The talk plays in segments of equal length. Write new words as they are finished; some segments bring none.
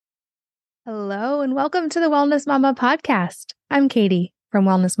Hello, and welcome to the Wellness Mama podcast. I'm Katie from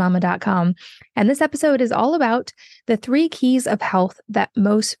wellnessmama.com, and this episode is all about the 3 keys of health that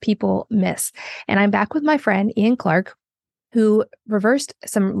most people miss. And I'm back with my friend, Ian Clark, who reversed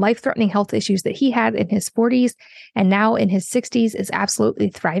some life-threatening health issues that he had in his 40s and now in his 60s is absolutely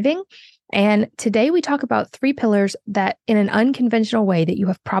thriving. And today we talk about 3 pillars that in an unconventional way that you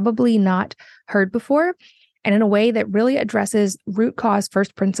have probably not heard before, and in a way that really addresses root cause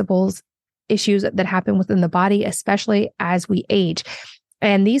first principles issues that happen within the body, especially as we age.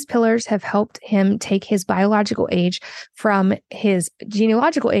 And these pillars have helped him take his biological age from his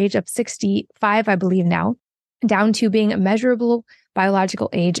genealogical age of 65, I believe now, down to being a measurable biological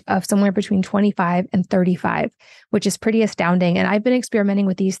age of somewhere between 25 and 35, which is pretty astounding. And I've been experimenting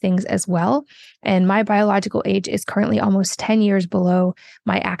with these things as well. And my biological age is currently almost 10 years below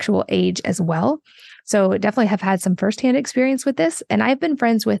my actual age as well. So definitely have had some firsthand experience with this. And I've been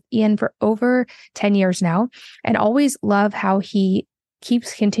friends with Ian for over 10 years now and always love how he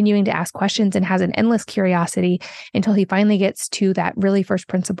keeps continuing to ask questions and has an endless curiosity until he finally gets to that really first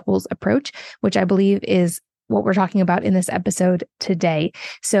principles approach, which I believe is what we're talking about in this episode today.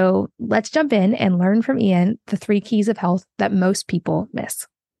 So let's jump in and learn from Ian the 3 keys of health that most people miss.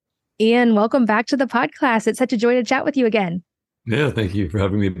 Ian, welcome back to the podcast. It's such a joy to chat with you again. Yeah, thank you for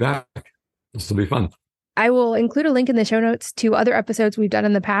having me back. This will be fun. I will include a link in the show notes to other episodes we've done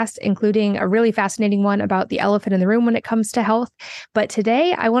in the past, including a really fascinating one about the elephant in the room when it comes to health. But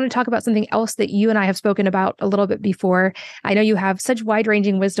today I want to talk about something else that you and I have spoken about a little bit before. I know you have such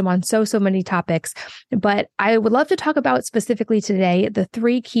wide-ranging wisdom on so many topics, but I would love to talk about specifically today the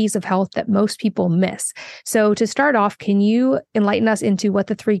 3 keys of health that most people miss. So to start off, can you enlighten us into what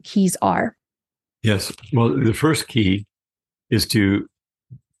the 3 keys are? Yes. Well, the first key is to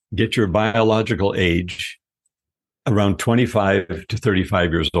get your biological age around 25 to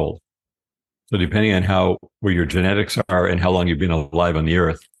 35 years old. So depending on where your genetics are and how long you've been alive on the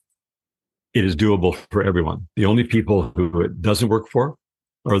earth, it is doable for everyone. The only people who it doesn't work for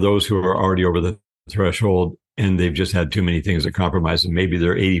are those who are already over the threshold and they've just had too many things that compromise them. Maybe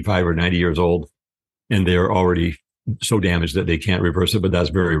they're 85 or 90 years old and they're already so damaged that they can't reverse it, but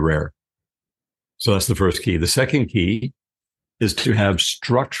that's very rare. So that's the first key. The second key is to have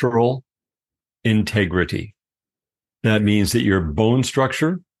structural integrity. That means that your bone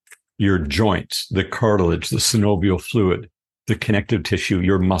structure, your joints, the cartilage, the synovial fluid, the connective tissue,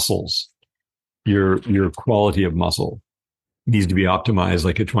 your muscles, your quality of muscle needs to be optimized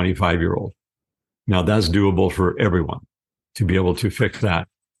like a 25-year-old. Now that's doable for everyone to be able to fix that.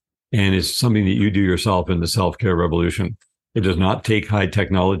 And it's something that you do yourself in the self-care revolution. It does not take high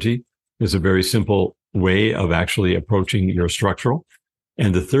technology. It's a very simple way of actually approaching your structural.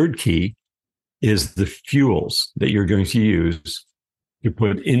 And the third key is the fuels that you're going to use to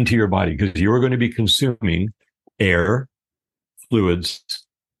put into your body, because you're going to be consuming air, fluids,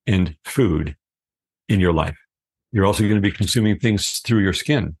 and food in your life. You're also going to be consuming things through your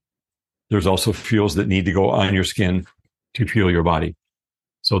skin. There's also fuels that need to go on your skin to fuel your body.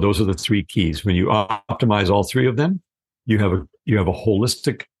 So those are the 3 keys. When you optimize all 3 of them, you have a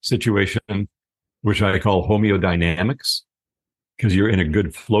holistic situation, which I call homeodynamics, because you're in a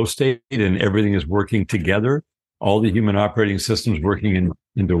good flow state and everything is working together. All the human operating systems working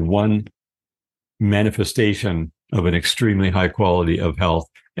into one manifestation of an extremely high quality of health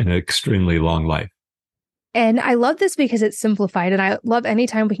and an extremely long life. And I love this because it's simplified. And I love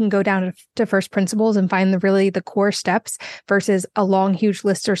anytime we can go down to first principles and find the core steps versus a long, huge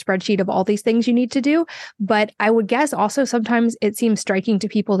list or spreadsheet of all these things you need to do. But I would guess also sometimes it seems striking to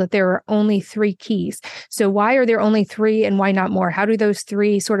people that there are only 3 keys. So why are there only 3 and why not more? How do those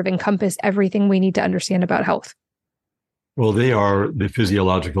 3 sort of encompass everything we need to understand about health? Well, they are the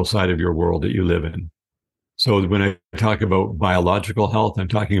physiological side of your world that you live in. So when I talk about biological health, I'm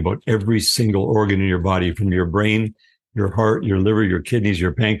talking about every single organ in your body, from your brain, your heart, your liver, your kidneys,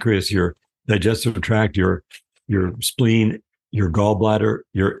 your pancreas, your digestive tract, your spleen, your gallbladder,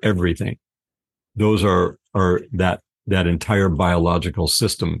 your everything. Those are that entire biological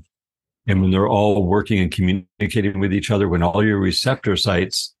system. And when they're all working and communicating with each other, when all your receptor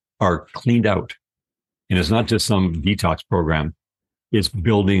sites are cleaned out, and it's not just some detox program, it's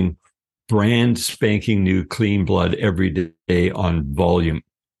building brand spanking new clean blood every day on volume,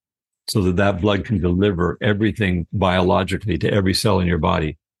 so that blood can deliver everything biologically to every cell in your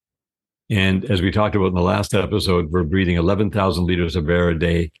body. And as we talked about in the last episode, we're breathing 11,000 liters of air a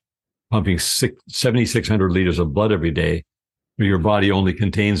day, pumping 7,600 liters of blood every day. Your body only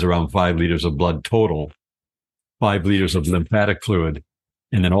contains around 5 liters of blood total, 5 liters of lymphatic fluid,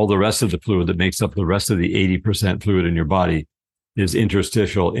 and then all the rest of the fluid that makes up the rest of the 80% fluid in your body is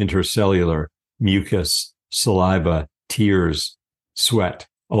interstitial, intercellular, mucus, saliva, tears, sweat,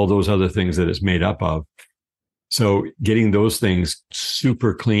 all those other things that it's made up of. So getting those things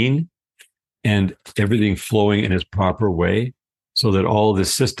super clean and everything flowing in its proper way so that all the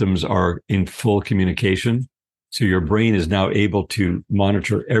systems are in full communication. So your brain is now able to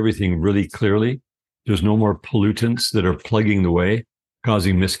monitor everything really clearly. There's no more pollutants that are plugging the way,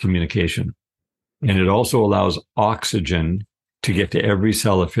 causing miscommunication. And it also allows oxygen to get to every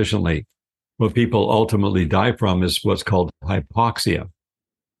cell efficiently. What people ultimately die from is what's called hypoxia.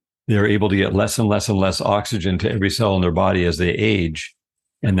 They're able to get less and less and less oxygen to every cell in their body as they age.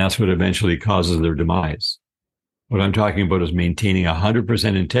 And that's what eventually causes their demise. What I'm talking about is maintaining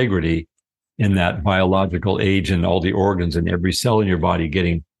 100% integrity in that biological age and all the organs and every cell in your body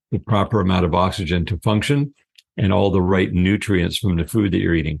getting the proper amount of oxygen to function and all the right nutrients from the food that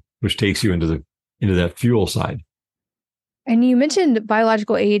you're eating, which takes you into that fuel side. And you mentioned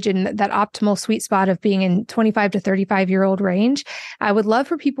biological age and that optimal sweet spot of being in 25 to 35-year-old range. I would love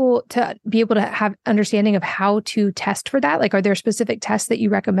for people to be able to have understanding of how to test for that. Like, are there specific tests that you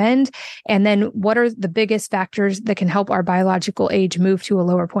recommend? And then what are the biggest factors that can help our biological age move to a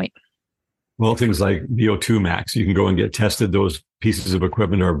lower point? Well, things like VO2 max, you can go and get tested. Those pieces of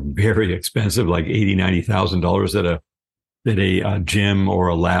equipment are very expensive, like $80,000, $90,000 that a gym or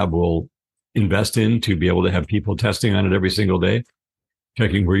a lab will invest in to be able to have people testing on it every single day.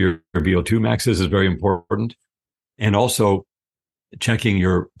 Checking where your VO2 max is very important. And also checking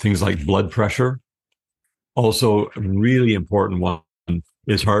your things like blood pressure. Also, a really important one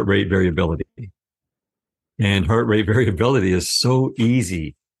is heart rate variability. And heart rate variability is so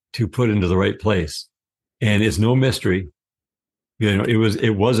easy to put into the right place. And it's no mystery. You know,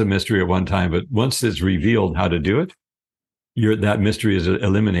 it was a mystery at one time, but once it's revealed how to do it, that mystery is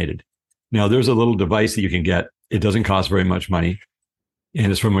eliminated. Now, there's a little device that you can get. It doesn't cost very much money.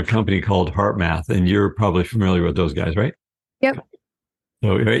 And it's from a company called HeartMath. And you're probably familiar with those guys, right? Yep.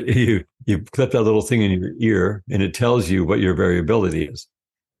 So right, you clip that little thing in your ear and it tells you what your variability is.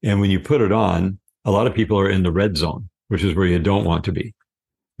 And when you put it on, a lot of people are in the red zone, which is where you don't want to be.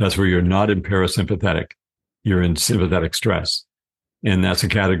 That's where you're not in parasympathetic. You're in sympathetic stress. And that's a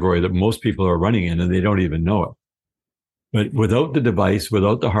category that most people are running in and they don't even know it. But without the device,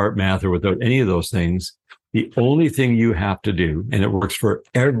 without the HeartMath, or without any of those things, the only thing you have to do, and it works for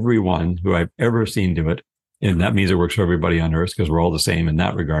everyone who I've ever seen do it, and that means it works for everybody on earth because we're all the same in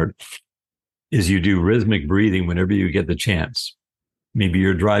that regard, is you do rhythmic breathing whenever you get the chance. Maybe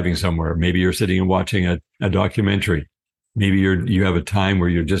you're driving somewhere. Maybe you're sitting and watching a documentary. Maybe you have a time where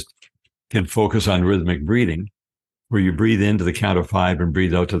you just can focus on rhythmic breathing, where you breathe into the count of 5 and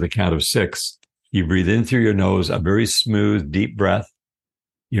breathe out to the count of 6. You breathe in through your nose, a very smooth, deep breath.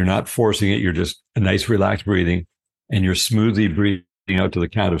 You're not forcing it. You're just a nice, relaxed breathing. And you're smoothly breathing out to the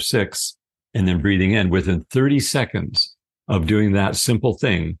count of 6 and then breathing in. Within 30 seconds of doing that simple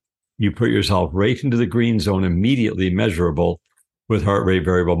thing, you put yourself right into the green zone, immediately measurable with heart rate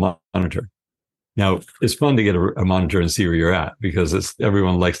variable monitor. Now, it's fun to get a monitor and see where you're at because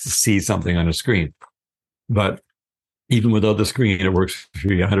everyone likes to see something on a screen. But even without the screen, it works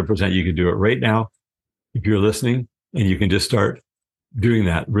for you 100%. You can do it right now if you're listening, and you can just start doing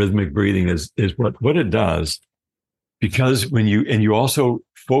that. Rhythmic breathing is what it does, because when you also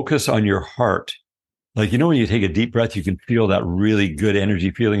focus on your heart, like, when you take a deep breath, you can feel that really good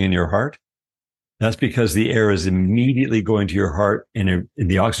energy feeling in your heart. That's because the air is immediately going to your heart and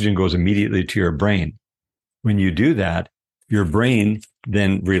the oxygen goes immediately to your brain. When you do that, your brain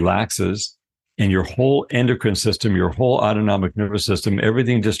then relaxes. And your whole endocrine system, your whole autonomic nervous system,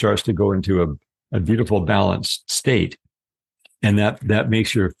 everything just starts to go into a beautiful balanced state. And that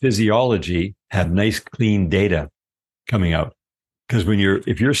makes your physiology have nice, clean data coming out. Because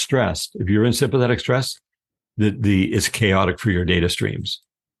if you're stressed, if you're in sympathetic stress, it's chaotic for your data streams.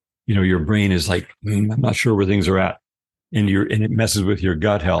 Your brain is like, I'm not sure where things are at. And it messes with your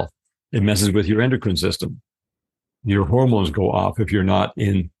gut health. It messes with your endocrine system. Your hormones go off if you're not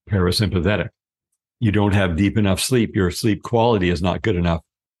in parasympathetic. You don't have deep enough sleep. Your sleep quality is not good enough.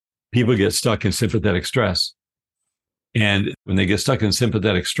 People get stuck in sympathetic stress. And when they get stuck in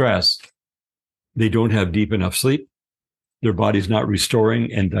sympathetic stress, they don't have deep enough sleep. Their body's not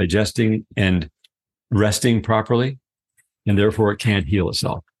restoring and digesting and resting properly. And therefore, it can't heal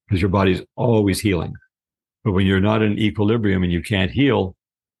itself because your body's always healing. But when you're not in equilibrium and you can't heal,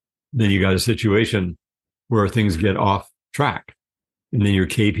 then you got a situation where things get off track. And then your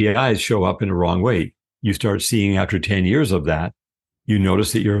KPIs show up in the wrong way. You start seeing after 10 years of that, you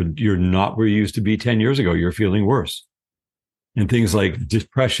notice that you're not where you used to be 10 years ago. You're feeling worse. And things like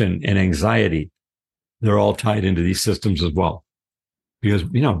depression and anxiety, they're all tied into these systems as well. Because,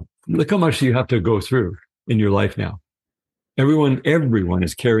 look how much you have to go through in your life now. Everyone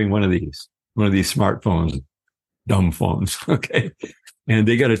is carrying one of these smartphones, dumb phones. Okay. And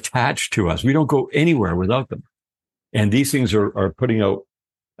they get attached to us. We don't go anywhere without them. And these things are putting out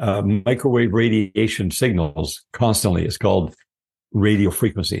microwave radiation signals constantly. It's called radio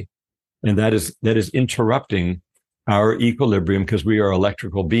frequency. And that is interrupting our equilibrium because we are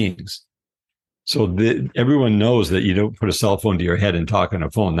electrical beings. So everyone knows that you don't put a cell phone to your head and talk on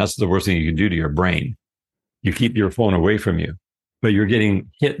a phone. That's the worst thing you can do to your brain. You keep your phone away from you, but you're getting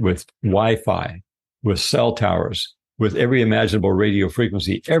hit with Wi-Fi, with cell towers, with every imaginable radio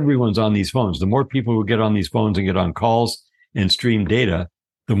frequency. Everyone's on these phones. The more people who get on these phones and get on calls and stream data,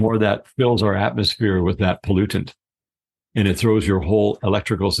 the more that fills our atmosphere with that pollutant. And it throws your whole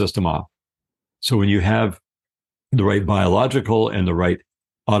electrical system off. So when you have the right biological and the right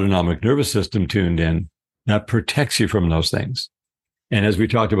autonomic nervous system tuned in, that protects you from those things. And as we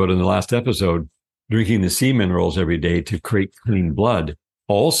talked about in the last episode, drinking the sea minerals every day to create clean blood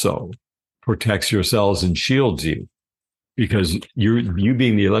also protects your cells and shields you, because you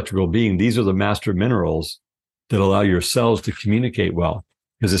being the electrical being, these are the master minerals that allow your cells to communicate well,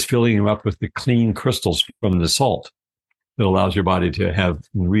 because it's filling you up with the clean crystals from the salt that allows your body to have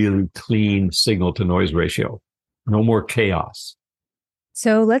really clean signal to noise ratio. No more chaos.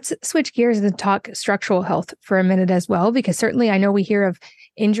 So let's switch gears and talk structural health for a minute as well, because certainly I know we hear of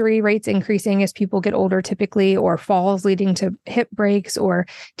injury rates increasing as people get older typically, or falls leading to hip breaks or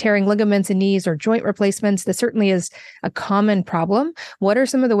tearing ligaments in knees or joint replacements. This certainly is a common problem. What are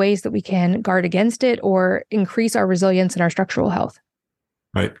some of the ways that we can guard against it or increase our resilience in our structural health?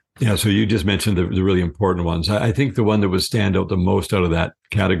 Right. Yeah. So you just mentioned the really important ones. I think the one that would stand out the most out of that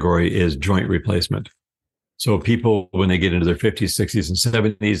category is joint replacement. So people, when they get into their 50s, 60s,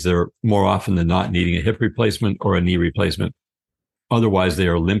 and 70s, they're more often than not needing a hip replacement or a knee replacement. Otherwise, they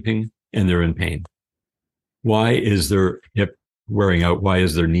are limping and they're in pain. Why is their hip wearing out? Why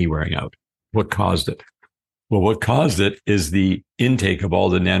is their knee wearing out? What caused it? Well, what caused it is the intake of all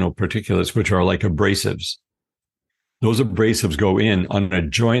the nanoparticulates, which are like abrasives. Those abrasives go in on a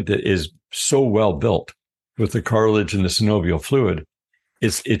joint that is so well built with the cartilage and the synovial fluid.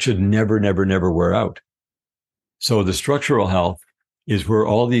 It should never, never, never wear out. So the structural health is where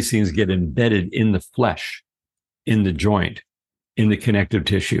all these things get embedded in the flesh, in the joint, in the connective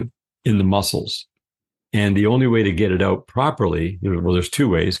tissue, in the muscles. And the only way to get it out properly, well, there's two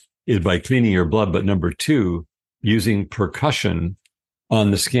ways, is by cleaning your blood. But number two, using percussion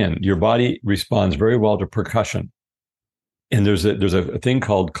on the skin. Your body responds very well to percussion. And there's a thing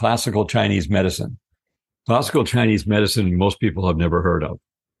called classical Chinese medicine. Classical Chinese medicine, most people have never heard of.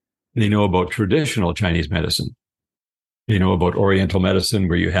 They know about traditional Chinese medicine. They know about Oriental medicine,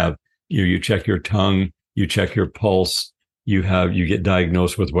 where you check your tongue, you check your pulse, you get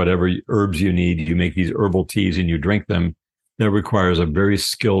diagnosed with whatever herbs you need. You make these herbal teas and you drink them. That requires a very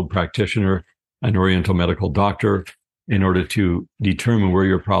skilled practitioner, an Oriental medical doctor, in order to determine where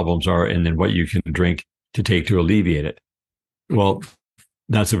your problems are and then what you can drink to take to alleviate it. Well,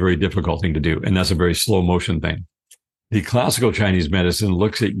 that's a very difficult thing to do. And that's a very slow motion thing. The classical Chinese medicine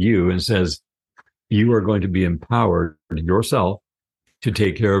looks at you and says, you are going to be empowered yourself to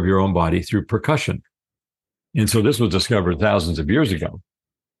take care of your own body through percussion. And so this was discovered thousands of years ago,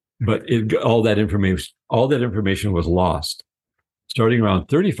 but all that information was lost. Starting around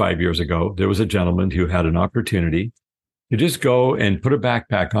 35 years ago, there was a gentleman who had an opportunity to just go and put a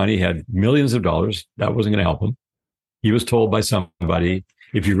backpack on. He had millions of dollars. That wasn't going to help him. He was told by somebody,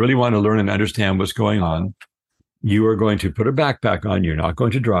 if you really want to learn and understand what's going on, you are going to put a backpack on. You're not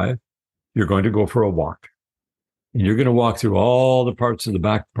going to drive. You're going to go for a walk. And you're going to walk through all the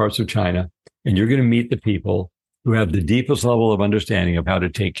back parts of China, and you're going to meet the people who have the deepest level of understanding of how to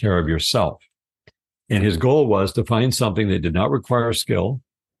take care of yourself. And his goal was to find something that did not require skill,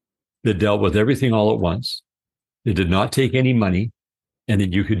 that dealt with everything all at once, that did not take any money, and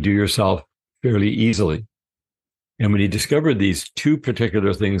that you could do yourself fairly easily. And when he discovered these two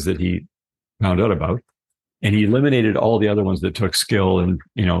particular things that he found out about, and he eliminated all the other ones that took skill and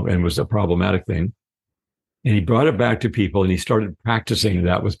was a problematic thing, and he brought it back to people and he started practicing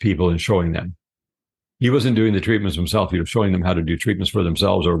that with people and showing them. He wasn't doing the treatments himself. He was showing them how to do treatments for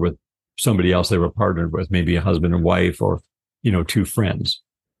themselves or with somebody else they were partnered with, maybe a husband and wife or, two friends.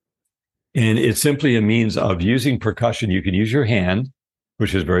 And it's simply a means of using percussion. You can use your hand,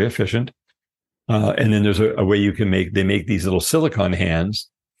 which is very efficient. And then there's a way they make these little silicone hands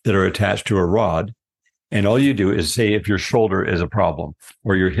that are attached to a rod. And all you do is say if your shoulder is a problem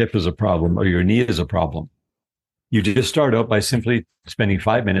or your hip is a problem or your knee is a problem. You just start out by simply spending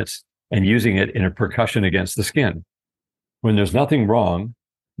 5 minutes and using it in a percussion against the skin. When there's nothing wrong,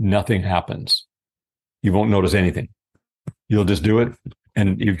 nothing happens. You won't notice anything. You'll just do it,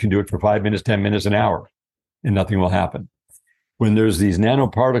 and you can do it for 5 minutes, 10 minutes, an hour, and nothing will happen. When there's these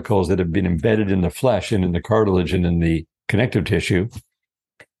nanoparticles that have been embedded in the flesh and in the cartilage and in the connective tissue,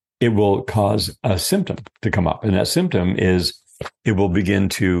 it will cause a symptom to come up. And that symptom is it'll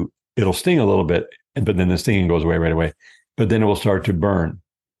sting a little bit, but then the stinging goes away right away. But then it will start to burn,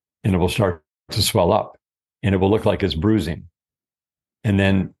 and it will start to swell up, and it will look like it's bruising. And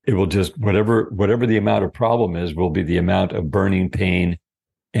then it will just, whatever the amount of problem is, will be the amount of burning, pain,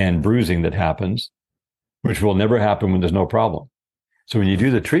 and bruising that happens, which will never happen when there's no problem. So when you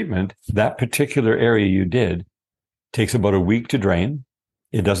do the treatment, that particular area you did takes about a week to drain.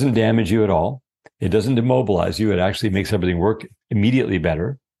 It doesn't damage you at all. It doesn't immobilize you. It actually makes everything work immediately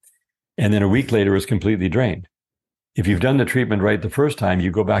better. And then a week later, it's completely drained. If you've done the treatment right the first time, you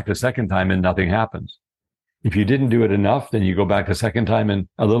go back the second time and nothing happens. If you didn't do it enough, then you go back the second time and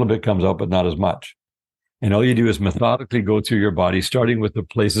a little bit comes out, but not as much. And all you do is methodically go through your body, starting with the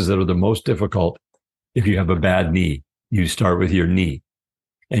places that are the most difficult. If you have a bad knee, you start with your knee.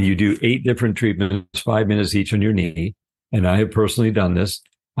 And you do 8 different treatments, 5 minutes each on your knee. And I have personally done this.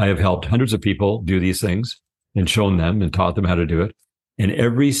 I have helped hundreds of people do these things and shown them and taught them how to do it. And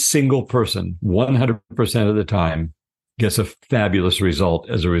every single person, 100% of the time, gets a fabulous result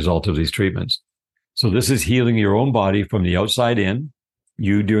as a result of these treatments. So this is healing your own body from the outside in,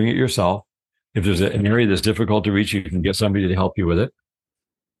 you doing it yourself. If there's an area that's difficult to reach, you can get somebody to help you with it.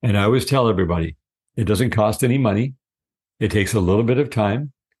 And I always tell everybody, it doesn't cost any money. It takes a little bit of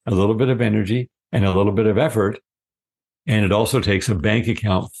time, a little bit of energy, and a little bit of effort. And it also takes a bank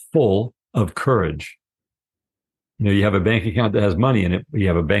account full of courage. You know, you have a bank account that has money in it, but you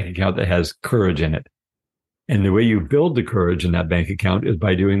have a bank account that has courage in it. And the way you build the courage in that bank account is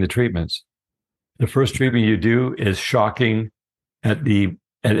by doing the treatments. The first treatment you do is shocking at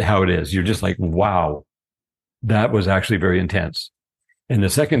how it is. You're just like, wow, that was actually very intense. And the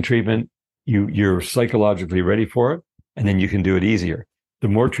second treatment, you're psychologically ready for it, and then you can do it easier. The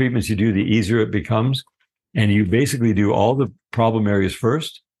more treatments you do, the easier it becomes. And you basically do all the problem areas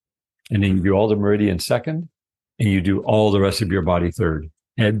first, and then you do all the meridians second, and you do all the rest of your body third,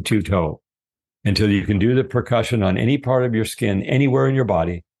 head to toe, until you can do the percussion on any part of your skin, anywhere in your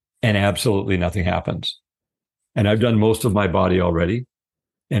body, and absolutely nothing happens. And I've done most of my body already.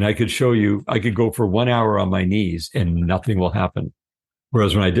 And I could show you, I could go for 1 hour on my knees and nothing will happen.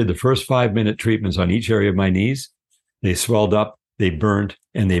 Whereas when I did the first 5-minute treatments on each area of my knees, they swelled up, they burned,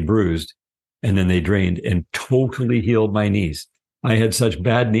 and they bruised, and then they drained and totally healed my knees. I had such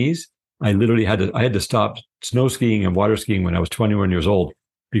bad knees. I literally had to stop snow skiing and water skiing when I was 21 years old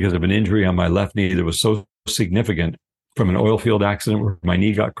because of an injury on my left knee that was so significant from an oil field accident where my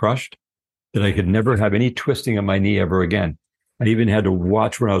knee got crushed that I could never have any twisting of my knee ever again. I even had to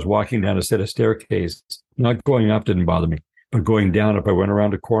watch when I was walking down a set of staircase. Not going up didn't bother me, but going down, if I went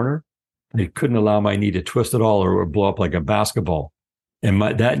around a corner, I couldn't allow my knee to twist at all or it would blow up like a basketball. And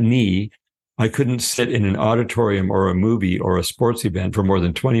that knee, I couldn't sit in an auditorium or a movie or a sports event for more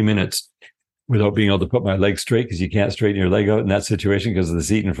than 20 minutes without being able to put my leg straight, because you can't straighten your leg out in that situation because of the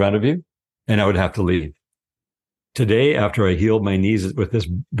seat in front of you. And I would have to leave. Today, after I healed my knees with this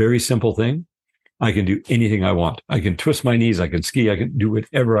very simple thing, I can do anything I want. I can twist my knees. I can ski. I can do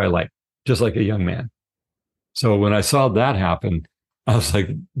whatever I like, just like a young man. So when I saw that happen, I was like,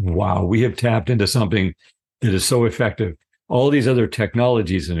 wow, we have tapped into something that is so effective. All these other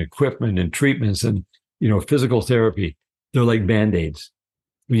technologies and equipment and treatments and, physical therapy, they're like Band-Aids.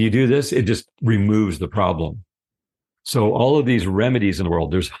 When you do this, it just removes the problem. So all of these remedies in the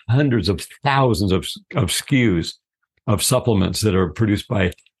world, there's hundreds of thousands of SKUs of supplements that are produced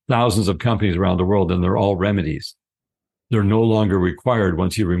by thousands of companies around the world, and they're all remedies. They're no longer required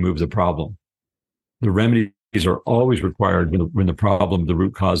once you remove the problem. The remedies are always required when the problem, the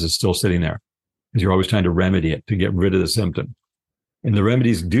root cause, is still sitting there, because you're always trying to remedy it to get rid of the symptom. And the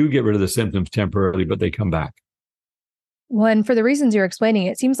remedies do get rid of the symptoms temporarily, but they come back. Well, and for the reasons you're explaining,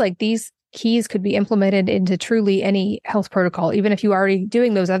 it seems like these keys could be implemented into truly any health protocol. Even if you're already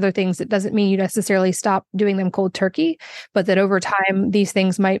doing those other things, it doesn't mean you necessarily stop doing them cold turkey, but that over time, these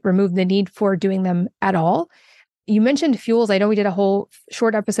things might remove the need for doing them at all. You mentioned fuels. I know we did a whole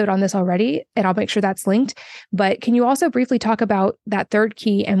short episode on this already, and I'll make sure that's linked. But can you also briefly talk about that third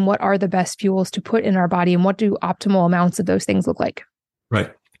key and what are the best fuels to put in our body, and what do optimal amounts of those things look like?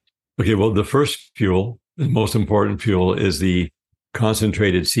 Right. Okay. Well, the first fuel, the most important fuel, is the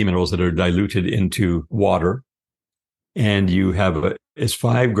concentrated sea minerals that are diluted into water. And you have it's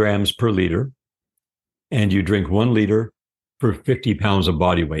 5 grams per liter. And you drink 1 liter for 50 pounds of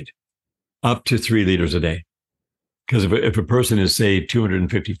body weight, up to 3 liters a day. Because if a person is, say,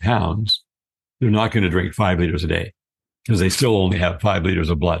 250 pounds, they're not going to drink 5 liters a day because they still only have 5 liters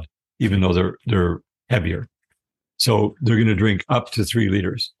of blood, even though they're heavier. So they're going to drink up to 3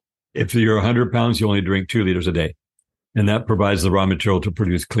 liters. If you're 100 pounds, you only drink 2 liters a day. And that provides the raw material to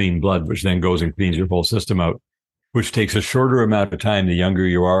produce clean blood, which then goes and cleans your whole system out, which takes a shorter amount of time the younger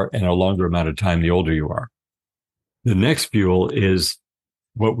you are and a longer amount of time the older you are. The next fuel is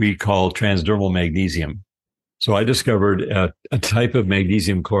what we call transdermal magnesium. So I discovered a type of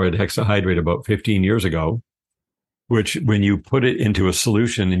magnesium chloride hexahydrate about 15 years ago, which when you put it into a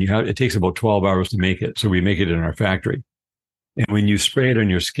solution and it takes about 12 hours to make it. So we make it in our factory. And when you spray it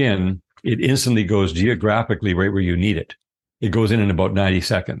on your skin, it instantly goes geographically right where you need it. It goes in about 90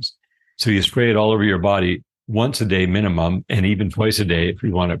 seconds. So you spray it all over your body once a day minimum, and even twice a day if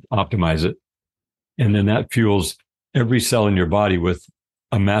you want to optimize it. And then that fuels every cell in your body with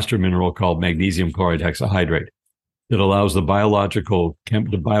a master mineral called magnesium chloride hexahydrate that allows the biochemical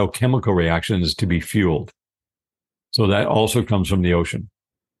reactions to be fueled. So that also comes from the ocean.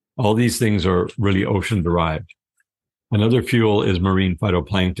 All these things are really ocean derived. Another fuel is marine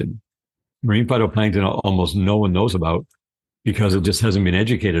phytoplankton. Marine phytoplankton almost no one knows about because it just hasn't been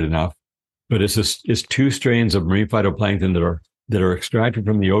educated enough. But it's 2 strains of marine phytoplankton that are extracted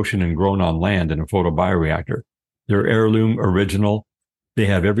from the ocean and grown on land in a photobioreactor. They're heirloom, original. They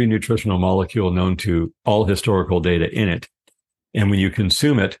have every nutritional molecule known to all historical data in it. And when you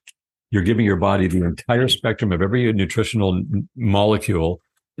consume it, you're giving your body the entire spectrum of every nutritional molecule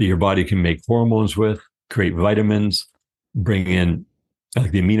that your body can make hormones with, create vitamins, bring in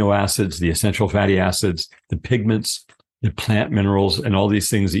like the amino acids, the essential fatty acids, the pigments, the plant minerals, and all these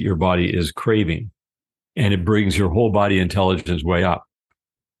things that your body is craving. And it brings your whole body intelligence way up.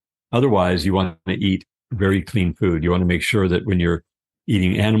 Otherwise, you want to eat very clean food. You want to make sure that when you're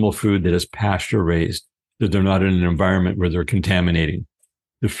eating animal food that is pasture raised, that they're not in an environment where they're contaminating.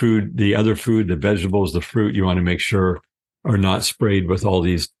 The food, the other food, the vegetables, the fruit, you want to make sure are not sprayed with all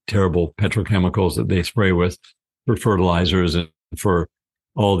these terrible petrochemicals that they spray with for fertilizers and for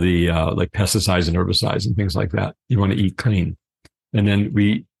all the like pesticides and herbicides and things like that. You want to eat clean. And then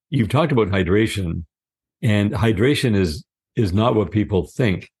you've talked about hydration, and hydration is not what people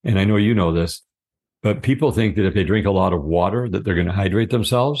think. And I know you know this, but people think that if they drink a lot of water, that they're going to hydrate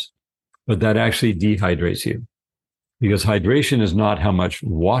themselves, but that actually dehydrates you. Because hydration is not how much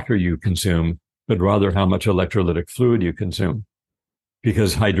water you consume, but rather how much electrolytic fluid you consume.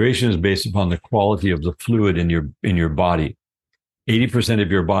 Because hydration is based upon the quality of the fluid in your body. 80% of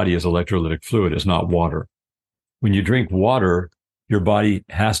your body is electrolytic fluid, it's not water. When you drink water, your body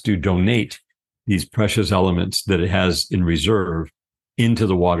has to donate these precious elements that it has in reserve into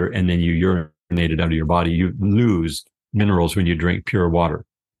the water, and then you urinate it out of your body. You lose minerals when you drink pure water.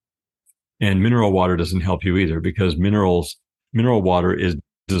 And mineral water doesn't help you either, because mineral water is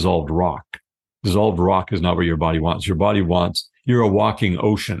dissolved rock. Dissolved rock is not what your body wants. Your body wants, you're a walking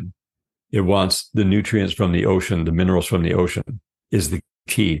ocean. It wants the nutrients from the ocean, the minerals from the ocean is the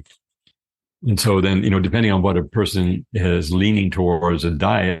key. And so then, depending on what a person is leaning towards a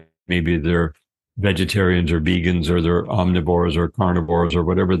diet, maybe they're vegetarians or vegans or they're omnivores or carnivores or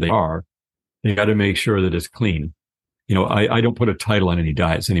whatever they are, they got to make sure that it's clean. I don't put a title on any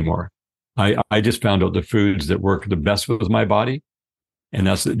diets anymore. I just found out the foods that work the best with my body. And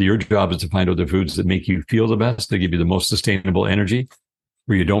that's your job, is to find out the foods that make you feel the best, that give you the most sustainable energy,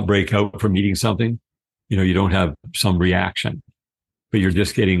 where you don't break out from eating something. You don't have some reaction, but you're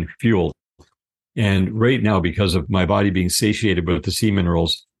just getting fueled. And right now, because of my body being satiated with the sea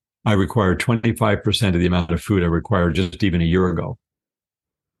minerals, I require 25% of the amount of food I required just even a year ago,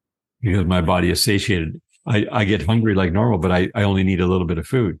 because my body is satiated. I get hungry like normal, but I only need a little bit of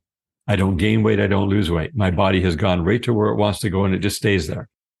food. I don't gain weight. I don't lose weight. My body has gone right to where it wants to go, and it just stays there.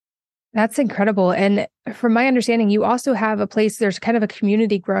 That's incredible. And from my understanding, you also have a place, there's kind of a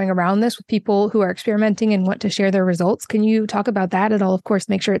community growing around this with people who are experimenting and want to share their results. Can you talk about that? And I'll, of course,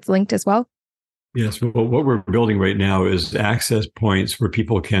 make sure it's linked as well. Yes. Well, what we're building right now is access points where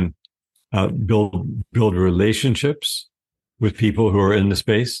people can build relationships with people who are in the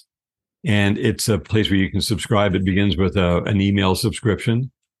space. And it's a place where you can subscribe. It begins with an email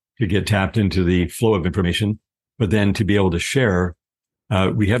subscription to get tapped into the flow of information, but then to be able to share.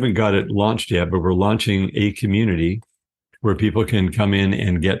 We haven't got it launched yet, but we're launching a community where people can come in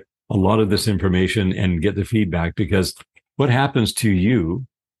and get a lot of this information and get the feedback. Because what happens to you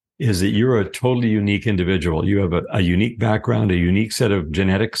is that you're a totally unique individual. You have a unique background, a unique set of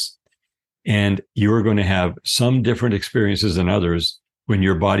genetics, and you're going to have some different experiences than others when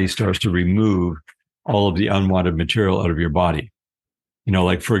your body starts to remove all of the unwanted material out of your body.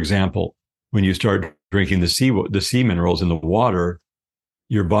 Like, for example, when you start drinking the sea minerals in the water,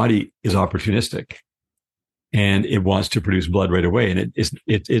 your body is opportunistic and it wants to produce blood right away. And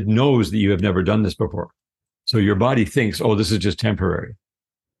it knows that you have never done this before. So your body thinks, oh, this is just temporary.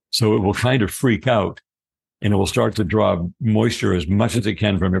 So it will kind of freak out and it will start to draw moisture as much as it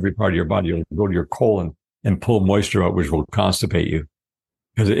can from every part of your body. It'll go to your colon and pull moisture out, which will constipate you.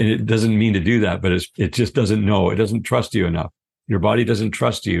 Because it doesn't mean to do that, but it just doesn't know. It doesn't trust you enough. Your body doesn't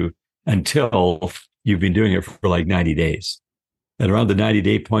trust you until you've been doing it for like 90 days. At around the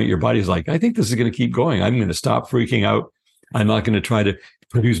 90-day point, your body's like, I think this is going to keep going. I'm going to stop freaking out. I'm not going to try to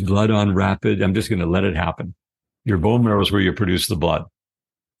produce blood on rapid. I'm just going to let it happen. Your bone marrow is where you produce the blood.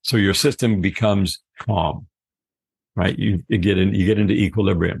 So your system becomes calm, right? You get into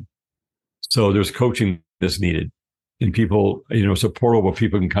equilibrium. So there's coaching that's needed. And people, it's a portal where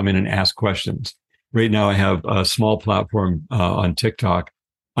people can come in and ask questions. Right now, I have a small platform on TikTok.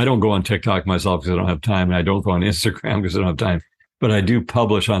 I don't go on TikTok myself because I don't have time. And I don't go on Instagram because I don't have time. But I do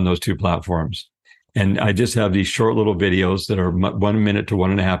publish on those two platforms. And I just have these short little videos that are 1 minute to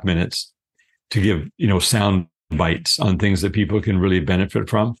 1.5 minutes to give, sound bites on things that people can really benefit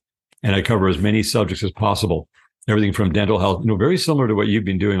from. And I cover as many subjects as possible. Everything from dental health, very similar to what you've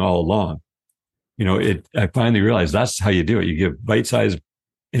been doing all along. I finally realized that's how you do it. You give bite-sized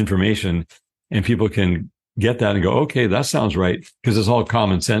information and people can get that and go, okay, that sounds right. Because it's all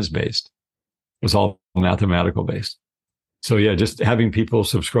common sense based. It's all mathematical based. So yeah, just having people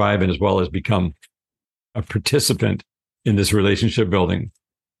subscribe and as well as become a participant in this relationship building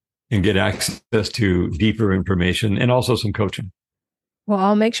and get access to deeper information and also some coaching. Well,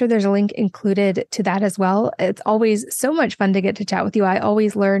 I'll make sure there's a link included to that as well. It's always so much fun to get to chat with you. I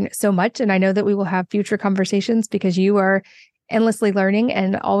always learn so much, and I know that we will have future conversations because you are endlessly learning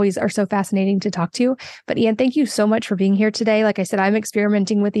and always are so fascinating to talk to. But Ian, thank you so much for being here today. Like I said, I'm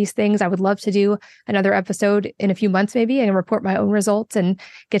experimenting with these things. I would love to do another episode in a few months maybe and report my own results and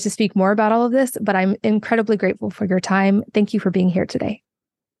get to speak more about all of this. But I'm incredibly grateful for your time. Thank you for being here today.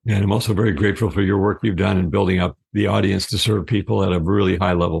 Yeah, and I'm also very grateful for your work you've done in building up the audience to serve people at a really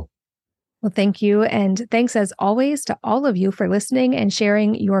high level. Well, thank you. And thanks as always to all of you for listening and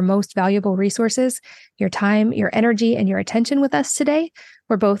sharing your most valuable resources, your time, your energy, and your attention with us today.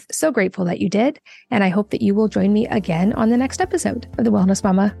 We're both so grateful that you did. And I hope that you will join me again on the next episode of the Wellness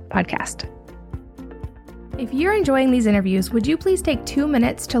Mama podcast. If you're enjoying these interviews, would you please take 2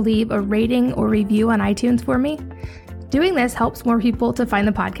 minutes to leave a rating or review on iTunes for me? Doing this helps more people to find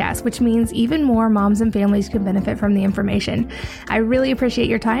the podcast, which means even more moms and families can benefit from the information. I really appreciate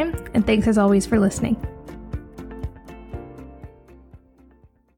your time, and thanks as always for listening.